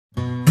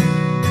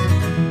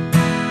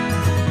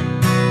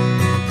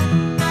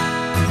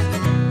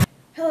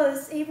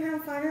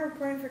Connor,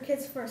 reporting for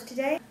Kids First.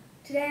 Today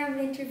I'm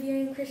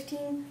interviewing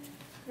Christine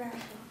Vachon.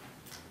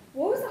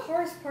 What was the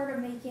hardest part of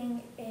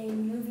making a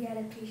movie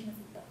adaptation of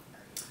the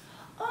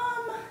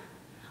book?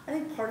 I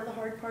think part of the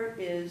hard part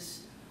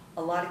is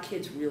a lot of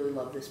kids really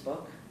love this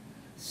book.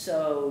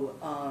 So,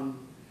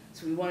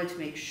 so we wanted to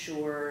make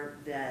sure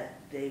that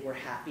they were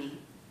happy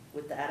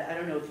with that. I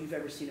don't know if you've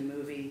ever seen a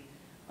movie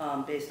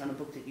based on a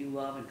book that you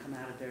love and come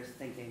out of there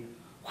thinking,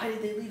 why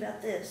did they leave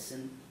out this?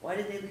 And why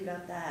did they leave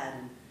out that?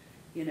 And,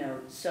 you know,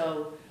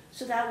 so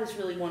that was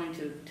really wanting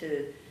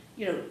to,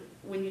 you know,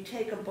 when you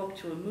take a book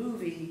to a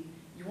movie,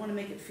 you want to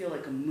make it feel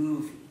like a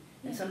movie.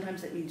 And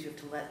sometimes that means you have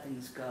to let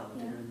things go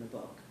that are in the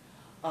book.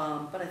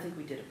 But I think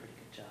we did a pretty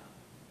good job.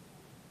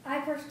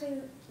 I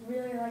personally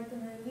really liked the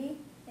movie,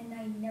 and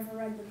I never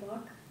read the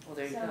book. Well,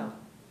 there you go.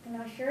 I'm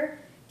not sure.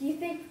 Do you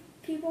think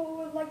people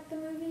would like the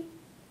movie?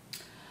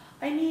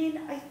 I mean,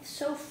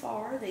 so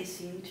far they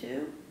seem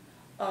to.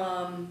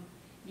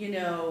 You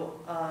know,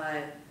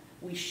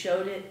 we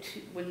showed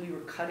it when we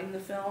were cutting the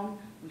film.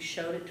 We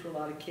showed it to a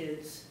lot of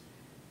kids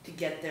to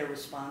get their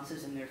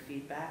responses and their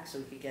feedback, so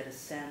we could get a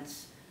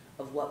sense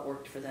of what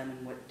worked for them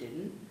and what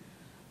didn't.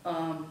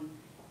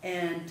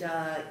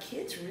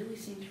 Kids really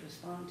seem to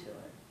respond to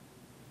it.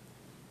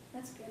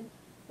 That's good.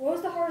 What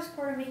was the hardest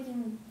part of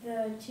making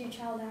the two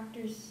child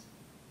actors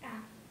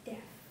act deaf?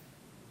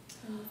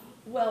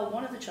 Well,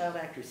 one of the child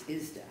actors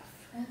is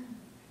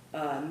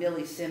deaf.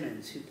 Millie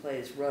Simmons, who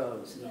plays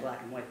Rose in the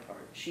black and white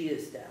part, she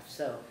is deaf,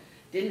 so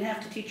didn't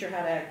have to teach her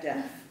how to act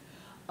deaf.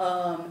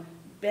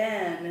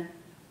 Ben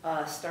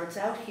starts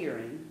out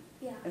hearing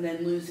and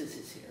then loses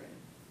his hearing.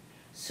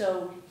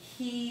 So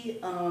he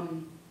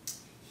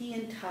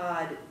and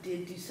Todd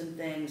did do some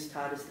things,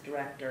 Todd is the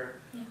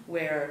director,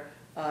 where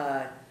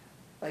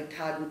like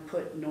Todd would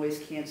put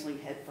noise-canceling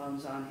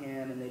headphones on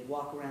him and they'd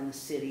walk around the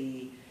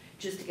city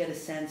just to get a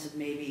sense of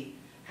maybe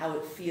how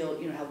it feels,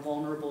 you know, how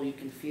vulnerable you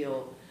can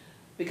feel.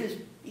 Because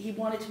he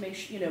wanted to make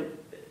sure, you know,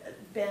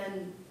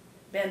 Ben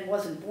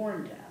wasn't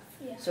born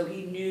deaf, so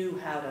he knew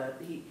how to,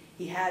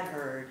 he had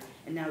heard,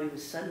 and now he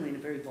was suddenly in a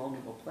very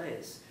vulnerable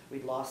place where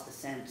he'd lost the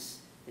sense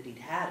that he'd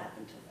had up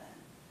until then.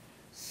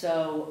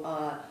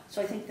 So,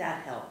 so I think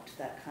that helped,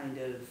 that kind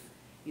of,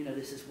 you know,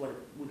 this is what it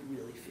would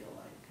really feel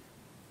like.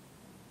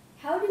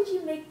 How did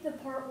you make the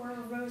part where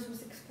Rose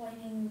was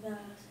explaining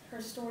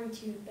her story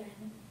to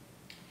Ben?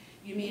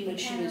 You mean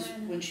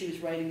when she was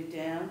writing it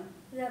down?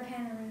 The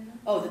panorama.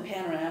 Oh, the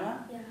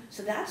panorama? Yeah.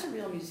 So that's a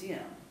real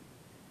museum.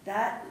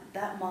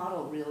 That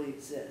model really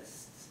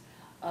exists.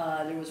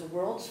 There was a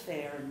World's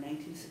Fair in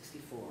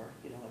 1964,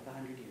 you know, like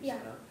 100 years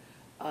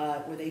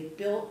ago, where they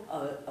built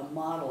a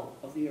model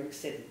of New York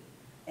City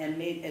and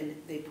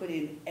they put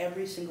in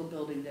every single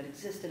building that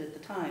existed at the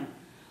time.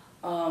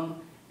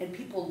 And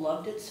people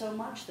loved it so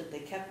much that they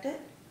kept it.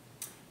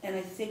 And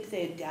I think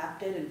they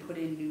adapted and put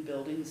in new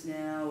buildings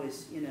now,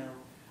 as you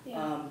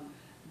know.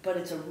 But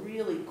it's a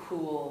really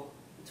cool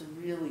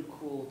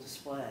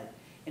display.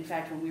 In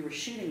fact, when we were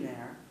shooting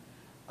there,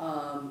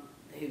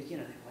 they were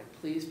like,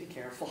 please be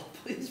careful,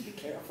 please be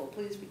careful,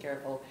 please be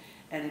careful.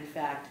 And in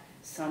fact,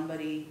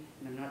 somebody,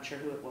 and I'm not sure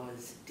who it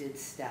was, did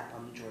step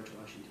on the George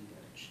Washington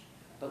Bridge,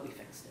 but we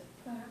fixed it.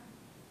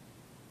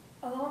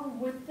 Along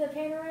with the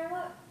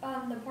panorama,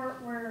 the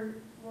part where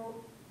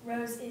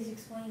Rose is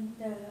explaining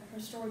her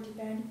story to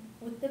Ben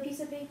with the piece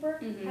of paper,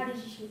 how did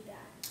you shoot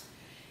that?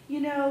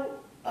 You know,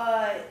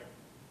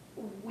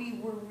 we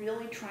were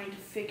really trying to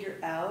figure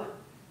out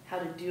how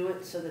to do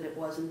it so that it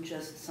wasn't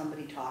just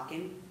somebody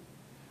talking.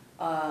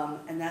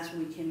 And that's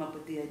when we came up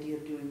with the idea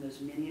of doing those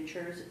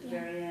miniatures at the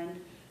very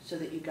end, so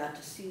that you got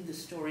to see the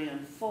story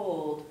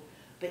unfold,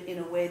 but in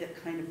a way that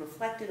kind of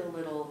reflected a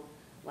little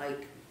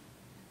like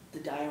the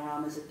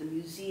dioramas at the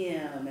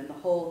museum and the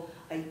whole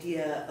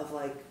idea of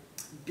like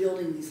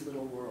building these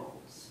little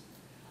worlds.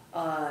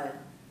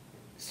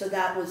 So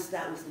that was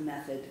the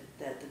method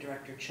that the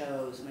director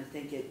chose, and I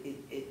think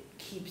it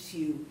keeps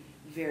you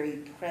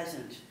very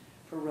present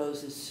for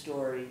Rose's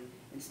story,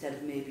 instead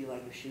of maybe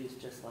like if she was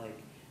just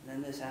like, and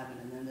then this happened,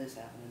 and then this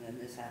happened, and then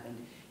this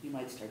happened, you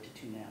might start to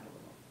tune out a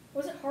little.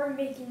 Was it hard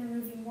making the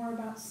movie more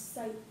about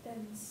sight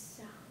than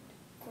sound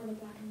for the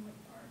black and white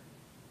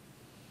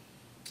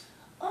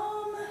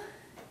part?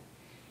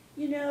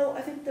 You know,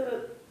 I think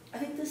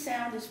the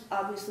sound is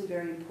obviously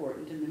very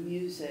important, and the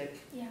music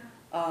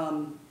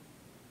kind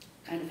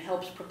of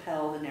helps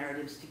propel the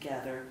narratives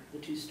together, the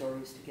two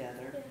stories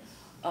together.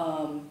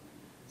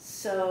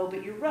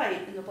 But you're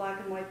right, in the black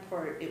and white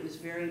part, it was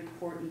very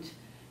important.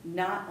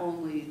 Not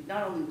only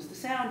was the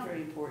sound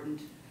very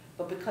important,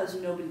 but because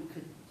nobody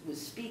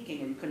was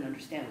speaking, or you couldn't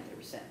understand what they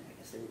were saying. I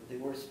guess they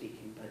were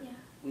speaking, but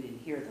we didn't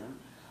hear them.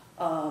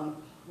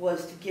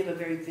 Was to give a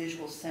very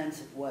visual sense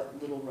of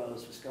what little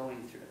Rose was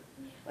going through,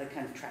 like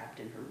kind of trapped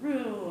in her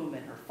room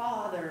and her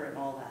father and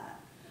all that.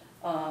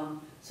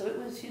 So it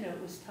was, you know,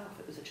 it was tough.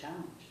 It was a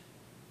challenge.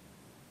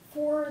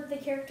 For the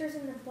characters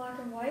in the black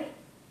and white,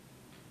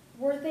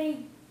 were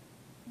they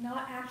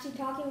not actually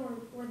talking, or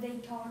were they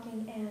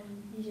talking and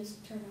you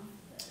just turned off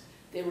the...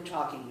 They were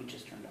talking, we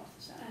just turned off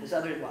the sound. Because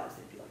otherwise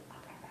they'd be like,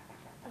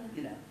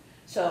 you know.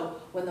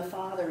 So when the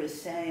father is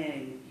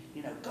saying,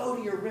 you know, go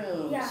to your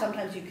room, Yeah.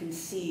 sometimes you can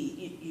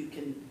see, you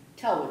can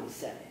tell what he's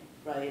saying,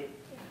 right?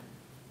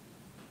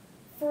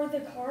 For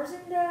the cars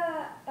in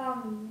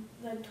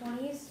the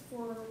 20s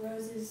for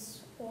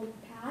Rose's old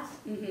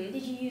past, Mm-hmm.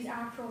 did you use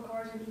actual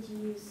cars or did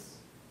you use?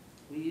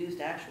 We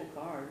used actual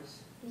cars.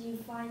 Did you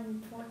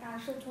find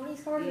actual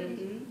 20s cars? Or did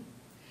you, Mm-hmm.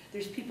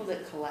 There's people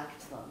that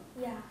collect them,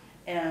 yeah.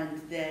 and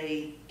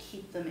they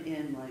keep them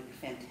in like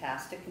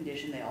fantastic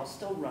condition. They all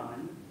still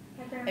run.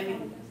 My grandfather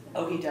does that.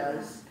 Oh, he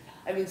does?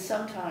 I mean,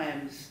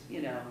 sometimes,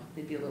 you know,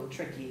 they'd be a little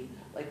tricky,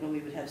 like when we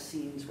would have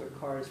scenes where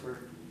cars were,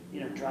 you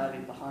know,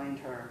 driving behind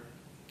her.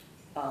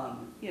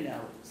 You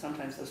know,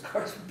 sometimes those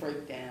cars would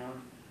break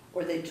down,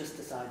 or they'd just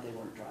decide they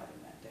weren't driving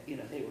that day. You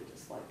know, they were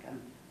just like,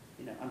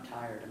 I'm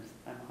tired,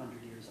 I'm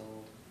 100 years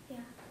old. Yeah.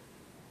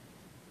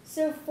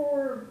 So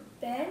for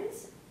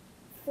Ben's,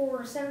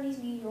 for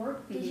 70s New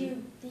York, did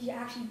Mm-hmm. you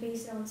actually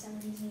base it on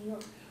 70s New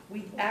York?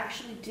 We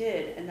actually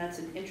did, and that's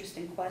an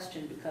interesting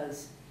question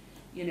because,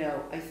 you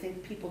know, I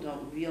think people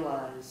don't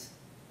realize,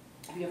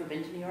 have you ever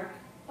been to New York?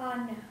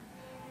 No.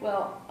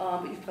 Well,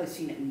 but you've probably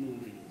seen it in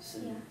movies.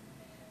 And Yeah.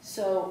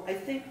 so I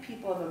think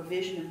people have a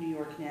vision of New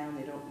York now and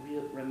they don't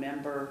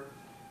remember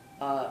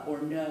or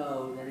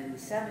know that in the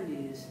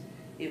 70s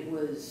it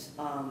was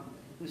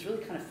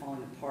really kind of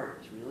falling apart.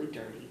 It was really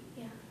dirty.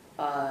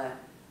 Yeah.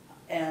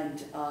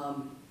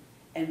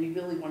 And we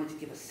really wanted to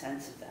give a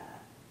sense of that.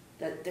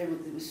 That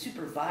it was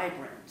super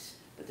vibrant,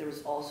 but there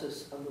was also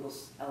a little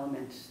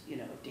element, you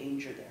know, of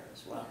danger there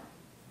as well.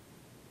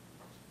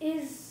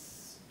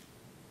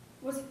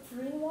 Was it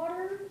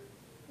Greenwater,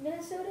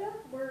 Minnesota,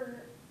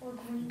 or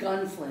Green?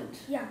 Gunflint.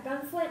 Yeah,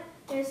 Gunflint,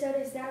 Minnesota.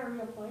 Is that a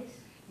real place?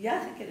 Yeah,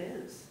 I think it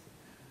is.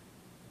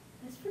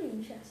 That's pretty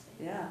interesting.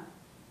 Yeah.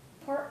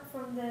 Apart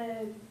from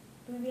the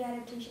movie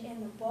adaptation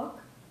and the book,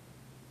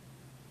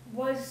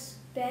 was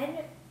Ben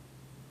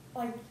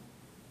like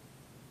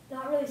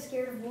not really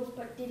scared of wolves,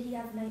 but did he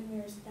have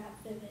nightmares that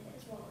vivid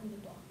as well in the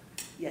book?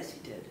 Yes, he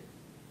did.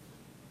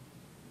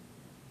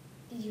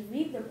 Did you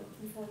read the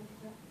book before,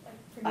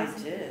 like, I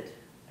producing it?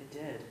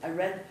 did. I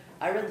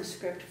read the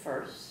script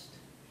first,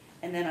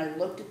 and then I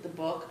looked at the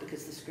book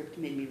because the script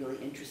made me really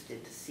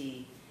interested to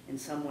see, in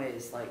some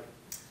ways, like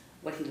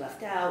what he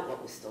left out,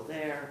 what was still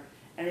there,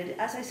 and it,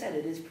 as I said,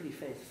 it is pretty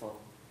faithful.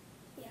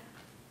 Yeah.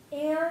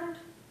 And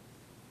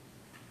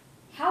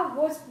how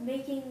was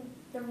making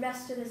the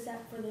rest of the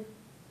set for the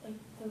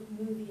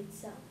movie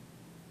itself?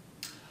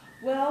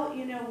 Well,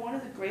 you know, one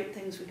of the great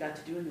things we got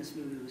to do in this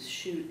movie was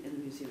shoot in the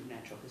Museum of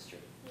Natural History.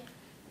 Yeah.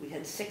 We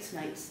had 6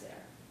 nights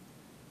there,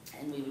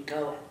 and we would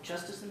go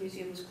just as the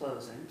museum was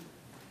closing,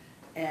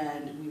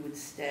 and we would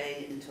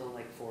stay until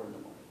like 4 in the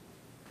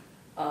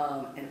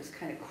morning. And it was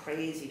kind of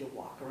crazy to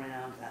walk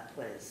around that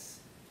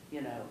place,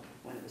 you know,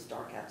 when it was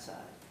dark outside,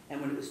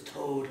 and when it was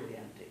totally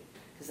empty,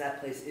 because that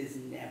place is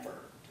never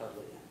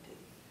totally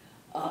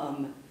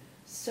empty.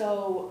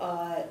 So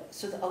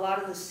a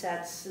lot of the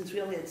sets, since we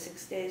only had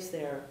 6 days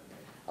there,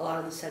 a lot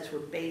of the sets were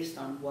based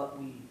on what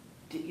we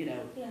did, you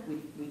know, Yeah.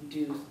 we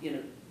do, you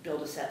know,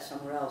 build a set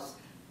somewhere else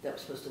that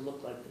was supposed to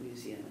look like the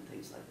museum and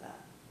things like that.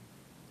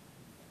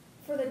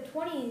 For the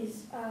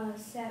 20s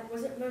set,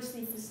 was it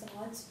mostly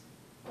facades,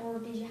 or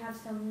did you have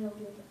some real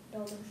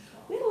buildings as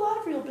well? We had a lot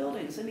of real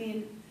buildings. I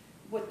mean,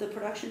 what the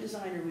production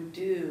designer would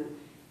do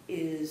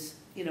is,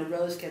 you know,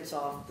 Rose gets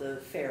off the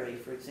ferry,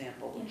 for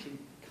example, when she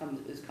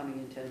is coming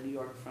into New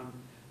York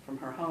from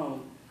her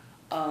home,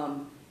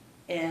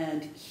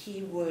 and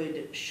he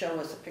would show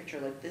us a picture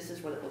like, this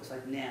is what it looks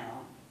like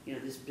now, you know,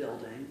 this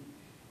building,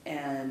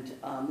 and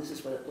this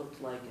is what it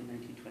looked like in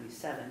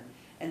 1927.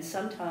 And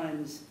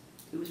sometimes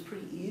it was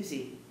pretty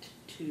easy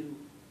to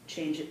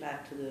change it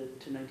back to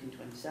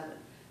 1927.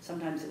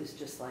 Sometimes it was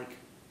just like,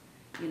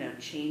 you know,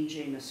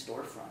 changing a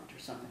storefront or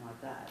something like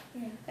that.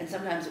 Yeah. And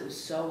sometimes it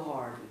was so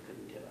hard we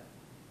couldn't do it.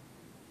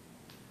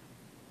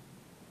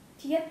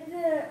 To get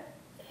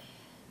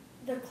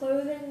the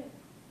clothing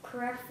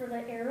correct for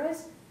the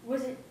eras,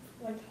 was it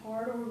like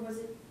hard or was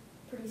it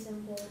pretty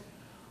simple?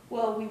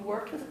 Well, we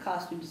worked with a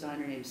costume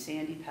designer named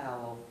Sandy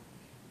Powell,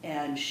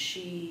 and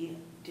she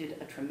did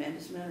a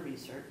tremendous amount of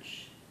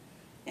research,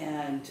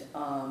 and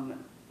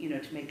you know,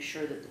 to make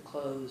sure that the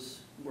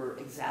clothes were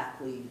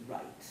exactly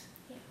right.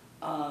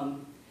 Yeah.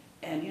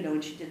 And you know,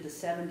 when she did the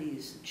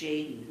 70s,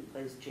 Jaden, who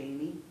plays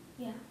Jamie,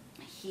 Yeah.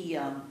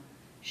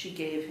 she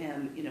gave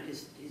him, you know,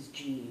 his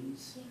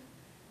jeans, Yeah.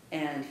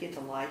 and he had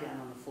to lie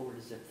down on the floor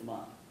to zip them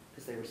up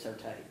because they were so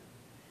tight.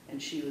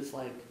 And she was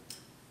like,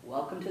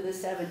 "Welcome to the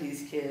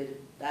 70s,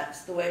 kid.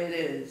 That's the way it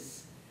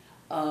is."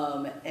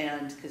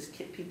 And because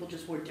people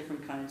just wore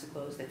different kinds of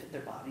clothes, they fit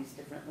their bodies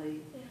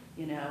differently, Yeah.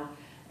 you know.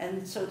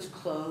 And so it's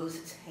clothes,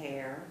 it's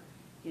hair,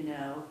 you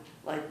know,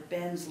 like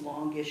Ben's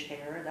longish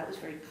hair. That was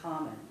very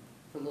common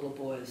for little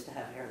boys to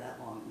have hair that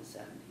long in the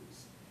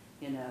 70s,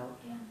 you know.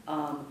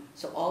 Yeah.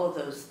 So all of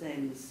those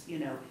things, you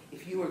know,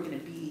 if you were going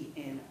to be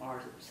in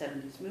our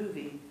 70s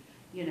movie,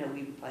 you know,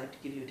 we would probably have to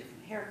give you a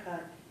different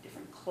haircut,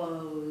 different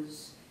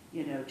clothes,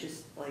 you know,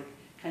 just like,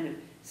 kind of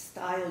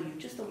style you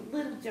just a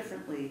little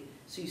differently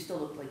so you still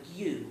look like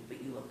you,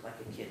 but you look like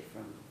a kid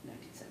from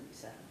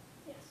 1977.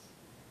 Yes.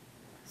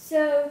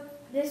 So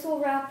this will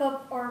wrap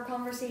up our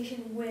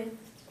conversation with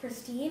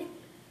Christine.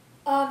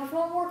 If you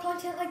want more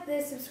content like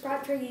this,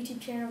 subscribe to our YouTube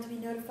channel to be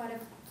notified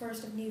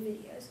first of new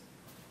videos.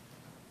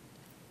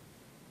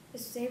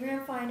 This is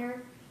Abraham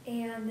Feiner,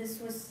 and this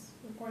was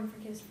Recording for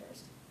Kids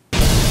First.